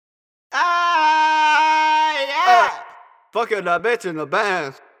Fucking that bitch in the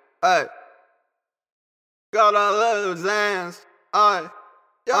bands. Hey. Got a little Zans. Hey.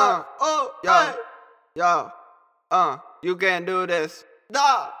 Yo. You can't do this.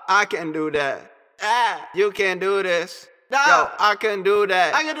 No. I can do that. Yeah. You can't do this. No. Yo, I can do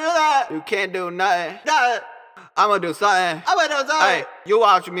that. I can do that. You can't do nothing. No. I'ma do something. I'm gonna do something. Hey, you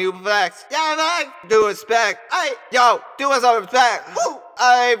watch me flex. Yeah, man. Do respect. Hey. Yo, do us some respect. Woo.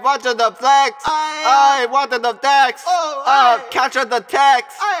 Hey, watching the flex. Hey, watching the text. Oh, Capture the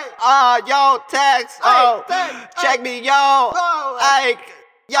text. Hey. Yo, text. Hey, text. Check me, yo. Oh, Hey,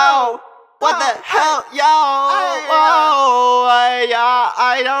 yo. What the hell, yo? Hey, Hey,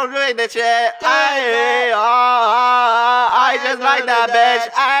 I don't do this shit. Hey, I just like that bitch.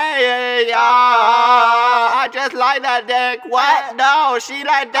 Hey, I just like that dick. What? No, she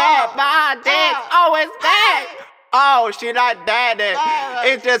like that. My dick. Oh, it's big. Oh, she like that dick.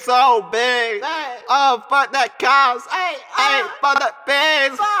 It's just so big. Oh, fuck that cows. Hey, fuck that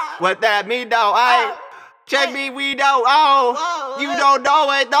pigs. What that mean though? Hey. Check me, we don't you don't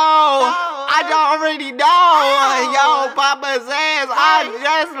know it though. I don't already know. Yo, Papa says I'm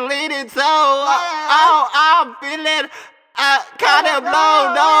just leading to. I'm feeling kinda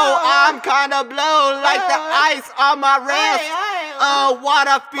blow. No, I'm kinda blow like the ice on my wrist.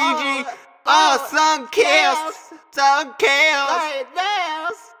 Water Fiji. Sun kills. Sun kills.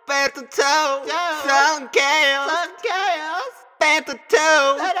 Phantom 2. Sun kills. Phantom 2.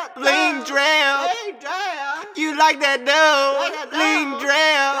 Lean drill. You like that dude? Lean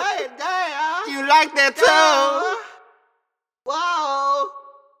drill. You like that too? Whoa,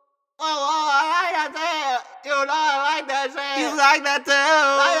 I like that too. You know I like that shit. You like that too?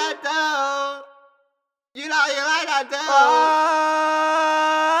 Like that too. You like that too.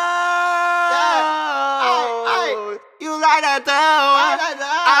 You like that too?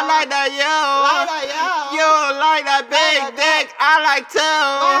 I like that you. You like that big dick? I like too.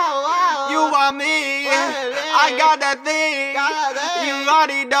 You want me? I got that thing. You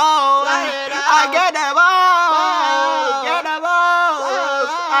already know. I got that ball. Get that ball.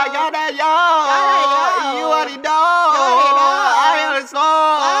 I got that yo. You already know. I am slow.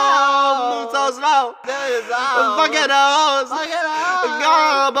 Move so slow. Fuck it hoes.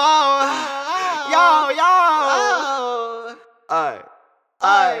 Go ball. Yo.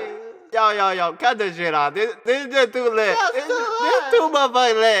 Yo, cut this shit off. This is too lit. This too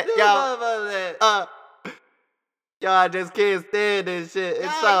motherfucking lit. Yo, I just can't stand this shit.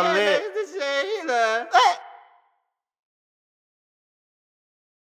 It's so lit.